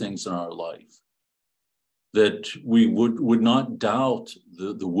other things in our life. That we would not doubt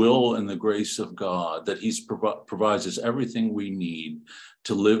the will and the grace of God, that he provides us everything we need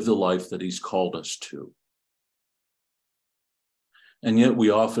to live the life that he's called us to. And yet we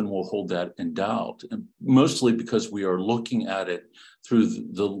often will hold that in doubt, and mostly because we are looking at it through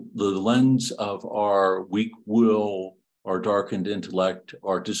the lens of our weak will, our darkened intellect,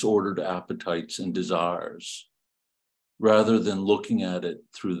 our disordered appetites and desires, rather than looking at it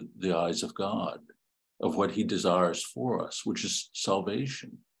through the eyes of God, of what he desires for us, which is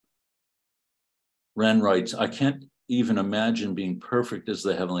salvation. Rand writes, "I can't even imagine being perfect as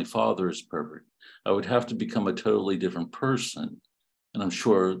the Heavenly Father is perfect. I would have to become a totally different person." And I'm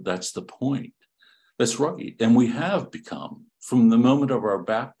sure that's the point. That's right. And we have become, from the moment of our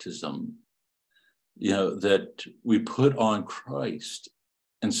baptism, that we put on Christ.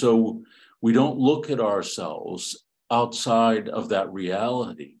 And so we don't look at ourselves outside of that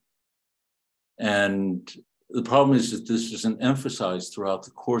reality. And the problem is that this isn't emphasized throughout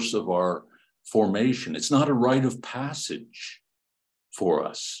the course of our formation. It's not a rite of passage for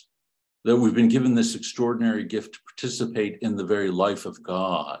us, that we've been given this extraordinary gift to participate in the very life of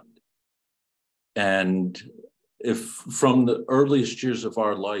God. And if from the earliest years of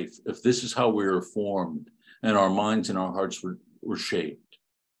our life, if this is how we were formed and our minds and our hearts were shaped,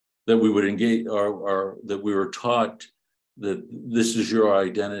 that we would engage, that we were taught that this is your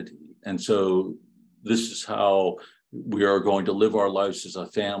identity. And so this is how we are going to live our lives as a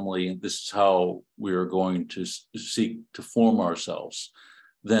family, and this is how we are going to seek to form ourselves,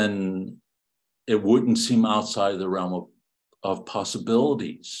 then it wouldn't seem outside the realm of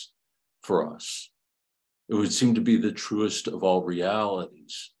possibilities for us. It would seem to be the truest of all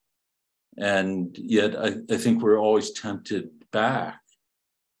realities. And yet I think we're always tempted back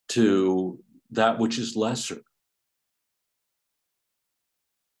to that which is lesser.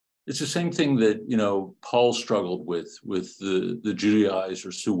 It's the same thing that, Paul struggled with the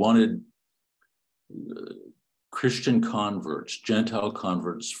Judaizers who wanted Christian converts, Gentile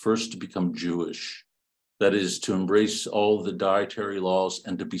converts, first to become Jewish, that is, to embrace all the dietary laws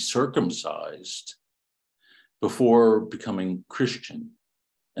and to be circumcised before becoming Christian.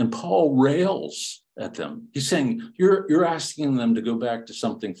 And Paul rails at them. He's saying, you're asking them to go back to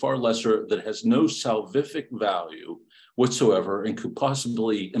something far lesser that has no salvific value whatsoever and could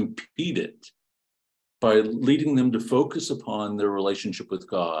possibly impede it by leading them to focus upon their relationship with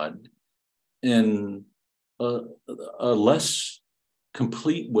God in a less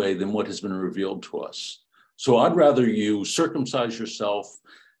complete way than what has been revealed to us. So I'd rather you circumcise yourself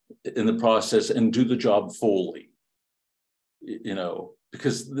in the process and do the job fully,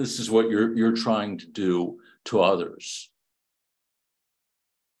 because this is what you're trying to do to others.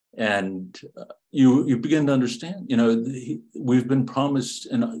 And you begin to understand, we've been promised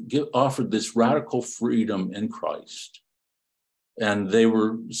and offered this radical freedom in Christ. And they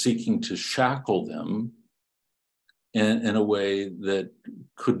were seeking to shackle them in a way that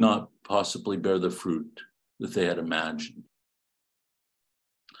could not possibly bear the fruit that they had imagined.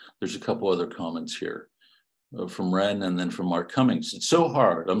 There's a couple other comments here from Ren and then from Mark Cummings. It's so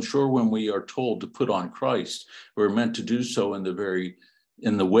hard. I'm sure when we are told to put on Christ, we're meant to do so in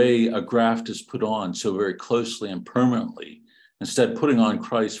the way a graft is put on so very closely and permanently. Instead, putting on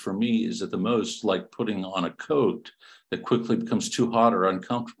Christ for me is at the most like putting on a coat that quickly becomes too hot or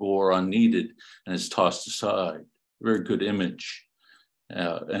uncomfortable or unneeded and is tossed aside. Very good image.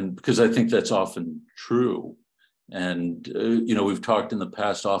 And because I think that's often true. And, we've talked in the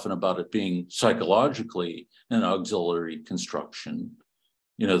past often about it being psychologically an auxiliary construction,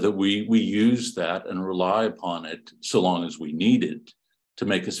 that we use that and rely upon it so long as we need it to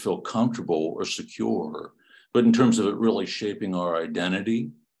make us feel comfortable or secure. But in terms of it really shaping our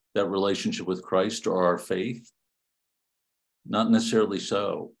identity, that relationship with Christ or our faith, not necessarily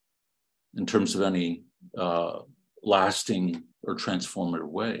so in terms of any lasting or transformative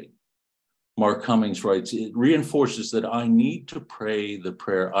way. Mark Cummings writes, it reinforces that I need to pray the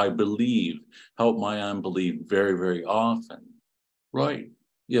prayer, I believe, help my unbelief very, very often. Right.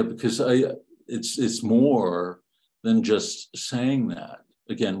 Yeah, because it's more than just saying that,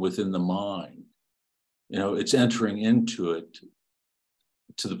 again, within the mind. It's entering into it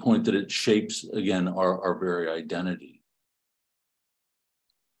to the point that it shapes, again, our very identity.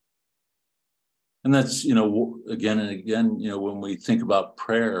 And that's, again and again, when we think about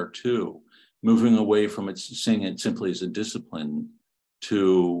prayer too, moving away from seeing it simply as a discipline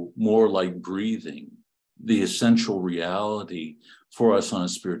to more like breathing, the essential reality for us on a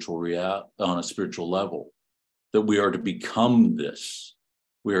spiritual level, that we are to become this.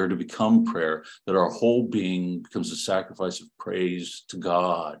 We are to become prayer, that our whole being becomes a sacrifice of praise to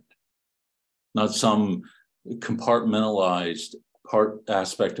God, not some compartmentalized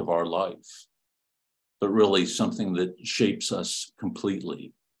aspect of our life, but really something that shapes us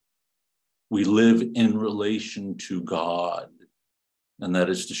completely. We live in relation to God, and that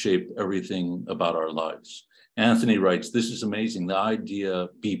is to shape everything about our lives. Anthony writes, this is amazing. The idea,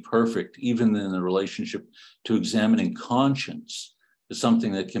 be perfect, even in the relationship to examining conscience, is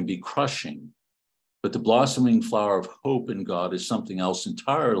something that can be crushing. But the blossoming flower of hope in God is something else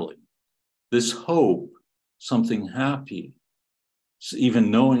entirely. This hope, something happy, even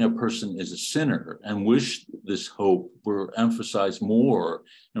knowing a person is a sinner, and wish this hope were emphasized more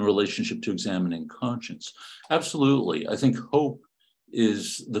in relationship to examining conscience. Absolutely. I think hope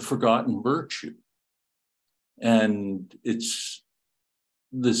is the forgotten virtue. And it's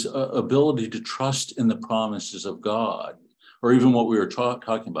this ability to trust in the promises of God, or even what we were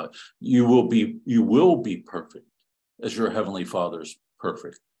talking about. You will be perfect as your heavenly Father is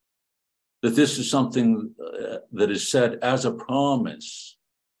perfect. That this is something that is said as a promise,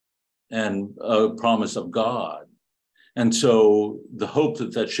 and a promise of God. And so the hope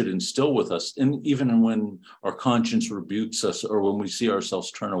that should instill with us, and even when our conscience rebukes us or when we see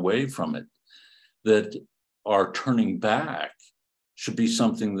ourselves turn away from it, that our turning back should be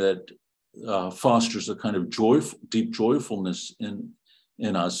something that fosters a kind of deep joyfulness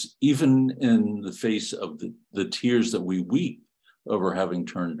in us, even in the face of the tears that we weep over having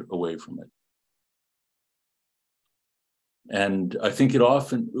turned away from it. And I think it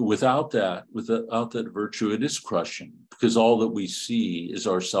often, without that virtue, it is crushing, because all that we see is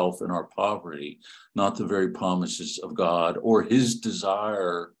ourself and our poverty, not the very promises of God or his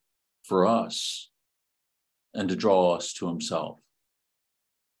desire for us and to draw us to himself.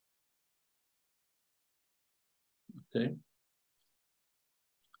 Okay.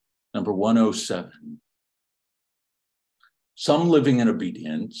 Number 107. Some living in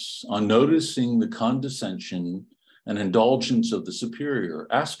obedience, on noticing the condescension and indulgence of the superior,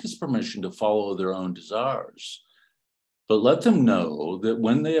 ask his permission to follow their own desires. But let them know that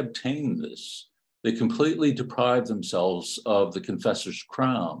when they obtain this, they completely deprive themselves of the confessor's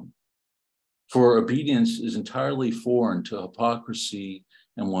crown. For obedience is entirely foreign to hypocrisy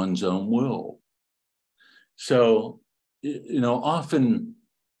and one's own will. So, often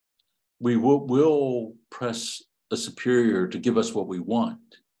we will press a superior to give us what we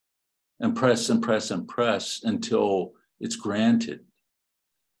want, and press and press and press until it's granted,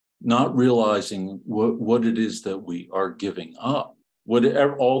 not realizing what it is that we are giving up.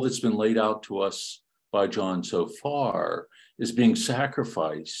 All that's been laid out to us by John so far is being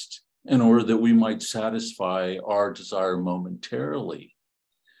sacrificed in order that we might satisfy our desire momentarily.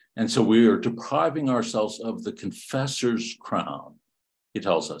 And so we are depriving ourselves of the confessor's crown, he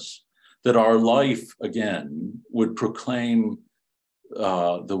tells us, that our life, again, would proclaim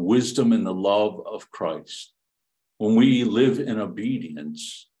the wisdom and the love of Christ. When we live in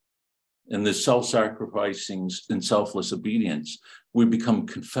obedience, in this self-sacrificing and selfless obedience, we become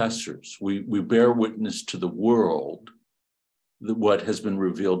confessors. We bear witness to the world that what has been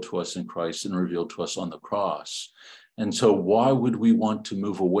revealed to us in Christ and revealed to us on the cross. And so why would we want to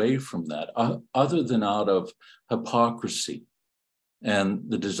move away from that, other than out of hypocrisy and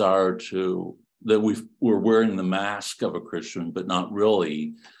the desire that we're wearing the mask of a Christian, but not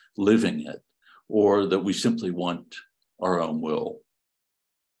really living it, or that we simply want our own will?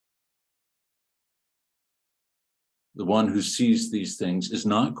 The one who sees these things is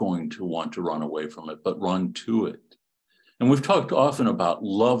not going to want to run away from it, but run to it. And we've talked often about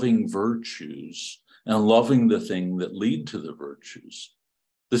loving virtues and loving the thing that lead to the virtues.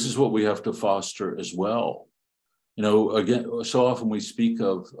 This is what we have to foster as well. You know, again, so often we speak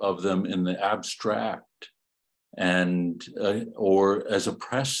of them in the abstract and or as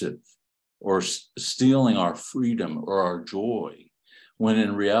oppressive or stealing our freedom or our joy, when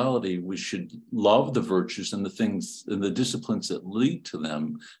in reality we should love the virtues and the things and the disciplines that lead to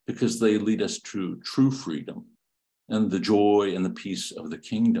them, because they lead us to true freedom and the joy and the peace of the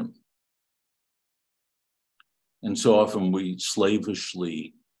kingdom. And so often we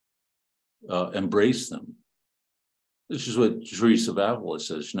slavishly embrace them. This is what Teresa of Avila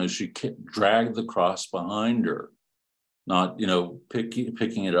says. You know, she dragged the cross behind her, not, you know,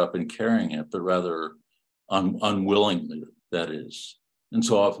 picking it up and carrying it, but rather unwillingly, that is. And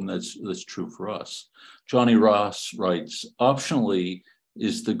so often that's true for us. Johnny Ross writes, optionality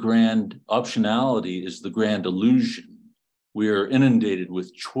is the grand illusion. We are inundated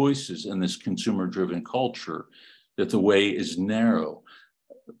with choices in this consumer-driven culture, that the way is narrow.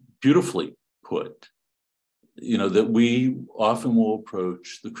 Beautifully put. You know, that we often will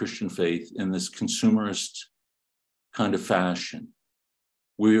approach the Christian faith in this consumerist kind of fashion.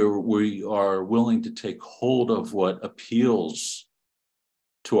 We are willing to take hold of what appeals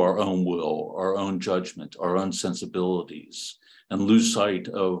to our own will, our own judgment, our own sensibilities, and lose sight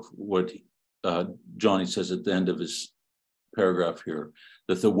of what Johnny says at the end of his paragraph here,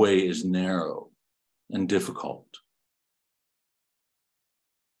 that the way is narrow and difficult,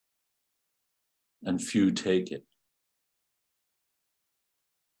 and few take it.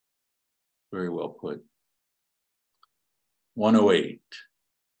 Very well put. 108.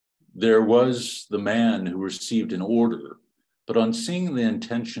 There was the man who received an order, but on seeing the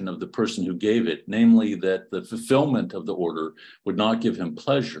intention of the person who gave it, namely that the fulfillment of the order would not give him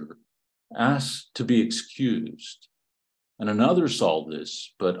pleasure, asked to be excused. And another saw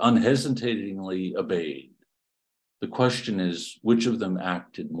this, but unhesitatingly obeyed. The question is, which of them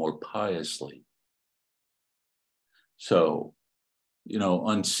acted more piously? So, you know,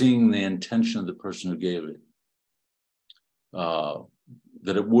 on seeing the intention of the person who gave it,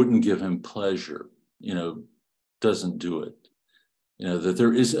 that it wouldn't give him pleasure, you know, doesn't do it. You know, that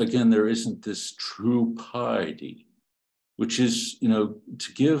there isn't this true piety, which is, you know,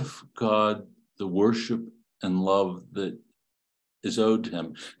 to give God the worship and love that is owed to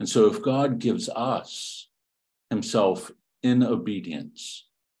him. And so if God gives us himself in obedience,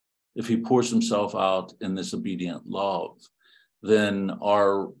 if he pours himself out in this obedient love, then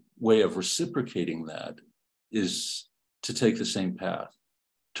our way of reciprocating that is to take the same path,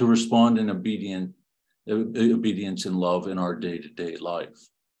 to respond in obedience and love in our day-to-day life.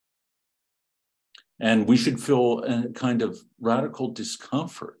 And we should feel a kind of radical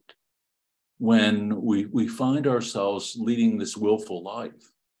discomfort when we find ourselves leading this willful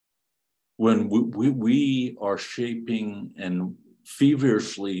life, when we are shaping and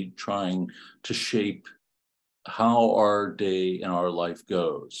feverishly trying to shape how our day and our life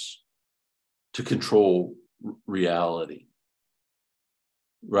goes, to control reality,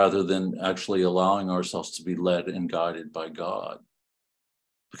 rather than actually allowing ourselves to be led and guided by God.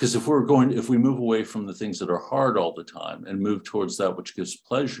 Because if we move away from the things that are hard all the time and move towards that which gives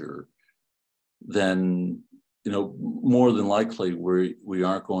pleasure, then, you know, more than likely we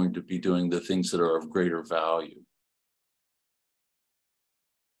aren't going to be doing the things that are of greater value.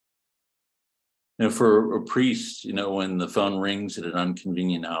 And for a priest, you know, when the phone rings at an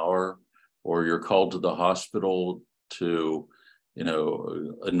inconvenient hour, or you're called to the hospital to, you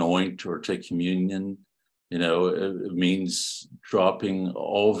know, anoint or take communion, you know, it means dropping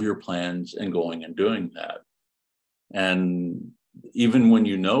all of your plans and going and doing that. And even when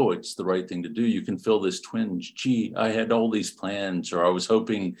you know it's the right thing to do, you can feel this twinge. Gee, I had all these plans, or I was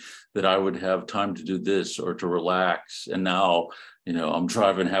hoping that I would have time to do this or to relax. And now, you know, I'm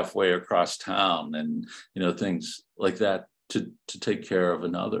driving halfway across town, and, you know, things like that to take care of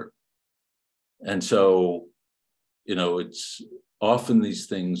another. And so, it's often these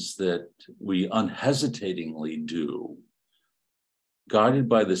things that we unhesitatingly do, guided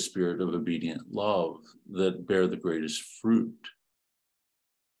by the spirit of obedient love, that bear the greatest fruit.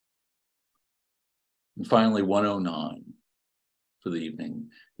 And finally, 109 for the evening.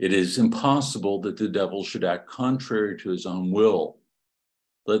 It is impossible that the devil should act contrary to his own will.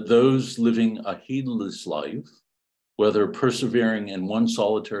 Let those living a heedless life, whether persevering in one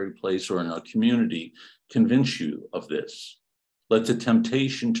solitary place or in a community, convince you of this. Let the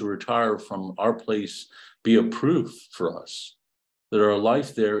temptation to retire from our place be a proof for us that our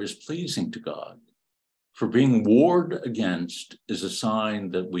life there is pleasing to God. For being warred against is a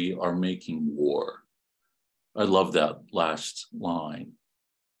sign that we are making war. I love that last line.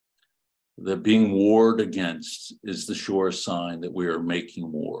 That being warred against is the surest sign that we are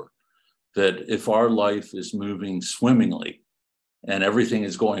making war. That if our life is moving swimmingly and everything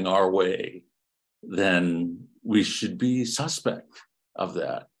is going our way, then we should be suspect of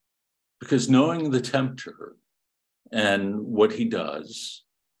that. Because knowing the tempter and what he does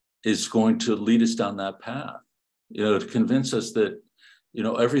is going to lead us down that path, to convince us that,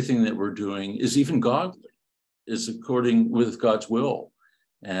 everything that we're doing is even godly, is according with God's will.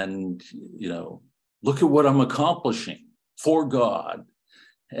 And, look at what I'm accomplishing for God.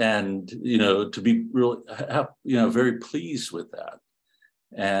 And, to be really, very pleased with that.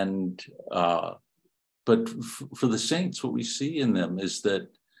 And, but for the saints, what we see in them is that,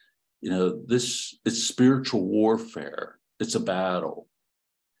 it's spiritual warfare. It's a battle.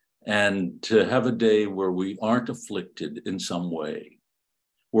 And to have a day where we aren't afflicted in some way,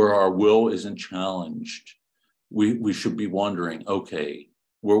 where our will isn't challenged, we should be wondering, okay,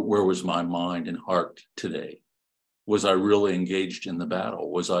 where was my mind and heart today? Was I really engaged in the battle?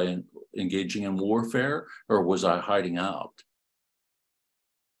 Was I engaging in warfare, or was I hiding out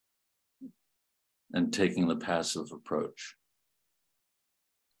and taking the passive approach?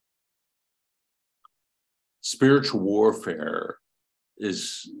 Spiritual warfare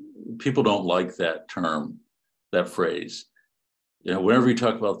is, people don't like that term, that phrase. Whenever you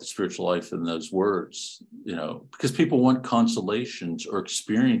talk about the spiritual life in those words, because people want consolations or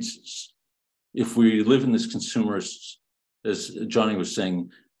experiences. If we live in this consumerist, as Johnny was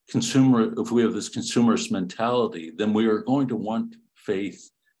saying, if we have this consumerist mentality, then we are going to want faith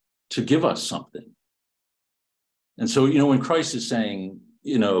to give us something. And so, when Christ is saying,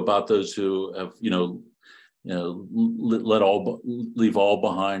 about those who have, leave all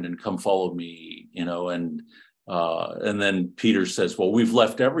behind and come follow me, and then Peter says, well, we've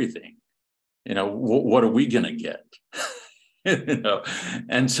left everything. What are we going to get?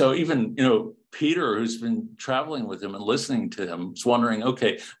 And so even, Peter, who's been traveling with him and listening to him, is wondering,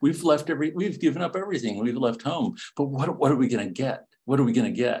 okay, we've given up everything. We've left home, but what are we going to get? What are we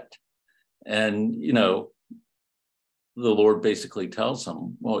going to get? And, the Lord basically tells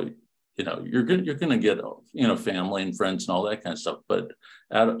him, well, you're going to get, family and friends and all that kind of stuff, but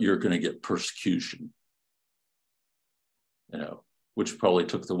you're going to get persecution, which probably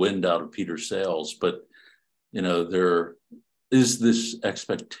took the wind out of Peter's sails. But, there is this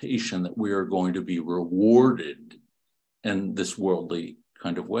expectation that we are going to be rewarded in this worldly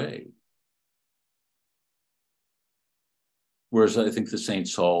kind of way. Whereas I think the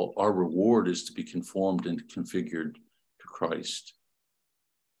saints all, our reward is to be conformed and configured to Christ,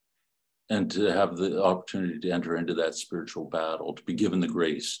 and to have the opportunity to enter into that spiritual battle, to be given the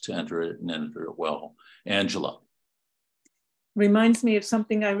grace to enter it and enter it well. Angela. Reminds me of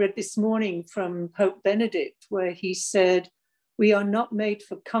something I read this morning from Pope Benedict, where he said, we are not made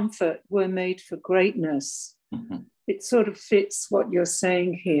for comfort, we're made for greatness. Mm-hmm. It sort of fits what you're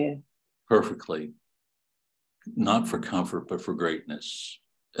saying here. Perfectly. Not for comfort, but for greatness.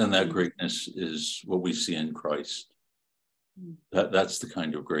 And that greatness is what we see in Christ. That's the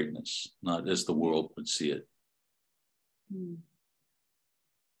kind of greatness, not as the world would see it.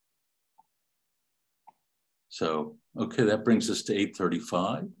 So, okay, that brings us to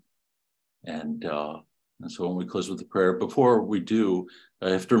 8:35. And so when we close with the prayer, before we do,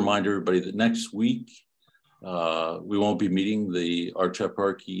 I have to remind everybody that next week, we won't be meeting. The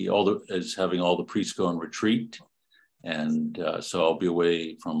Archieparchy is having all the priests go on retreat. And so I'll be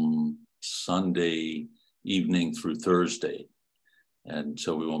away from Sunday evening through Thursday. And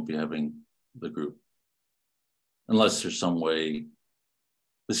so we won't be having the group. Unless there's some way.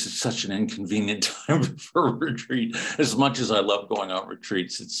 This is such an inconvenient time for a retreat. As much as I love going on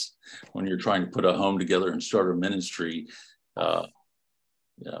retreats, it's when you're trying to put a home together and start a ministry. It's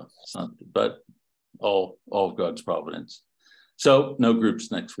not, but all of God's providence. So no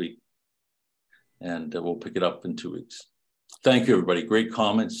groups next week. And we'll pick it up in 2 weeks. Thank you, everybody. Great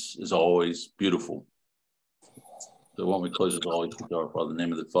comments, as always. Beautiful. So why don't we close as always with our Father, in the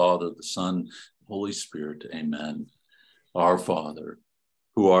name of the Father, the Son, the Holy Spirit. Amen. Our Father,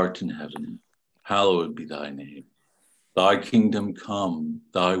 who art in heaven, hallowed be thy name. Thy kingdom come,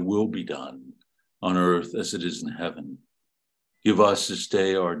 thy will be done, on earth as it is in heaven. Give us this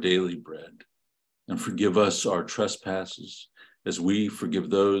day our daily bread, and forgive us our trespasses, as we forgive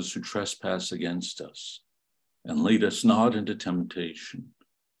those who trespass against us. And lead us not into temptation,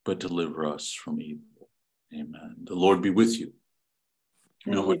 but deliver us from evil. Amen. The Lord be with you.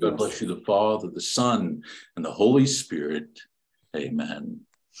 And may God bless you, the Father, the Son, and the Holy Spirit. Amen.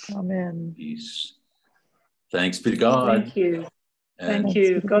 Amen. Peace. Thanks be to God. Thank you. And Thank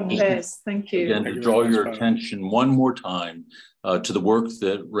you. God bless. Thank you. again, to draw your attention one more time to the work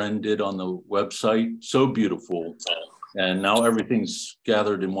that Ren did on the website. So beautiful. And now everything's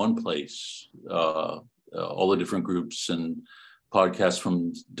gathered in one place. All the different groups and podcasts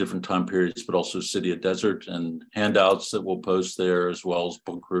from different time periods, but also City of Desert and handouts that we'll post there, as well as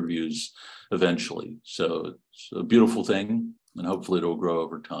book reviews eventually. So it's a beautiful thing, and hopefully it'll grow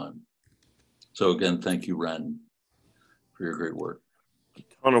over time. So again, thank you, Ren, for your great work.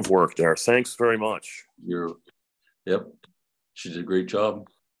 Ton of work there. Thanks very much. Yep, she did a great job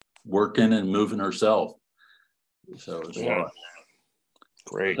working and moving herself. So it's a lot.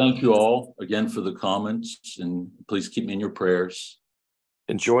 Great. Thank you all again for the comments, and please keep me in your prayers.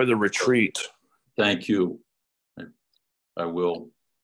 Enjoy the retreat. Thank you. I will.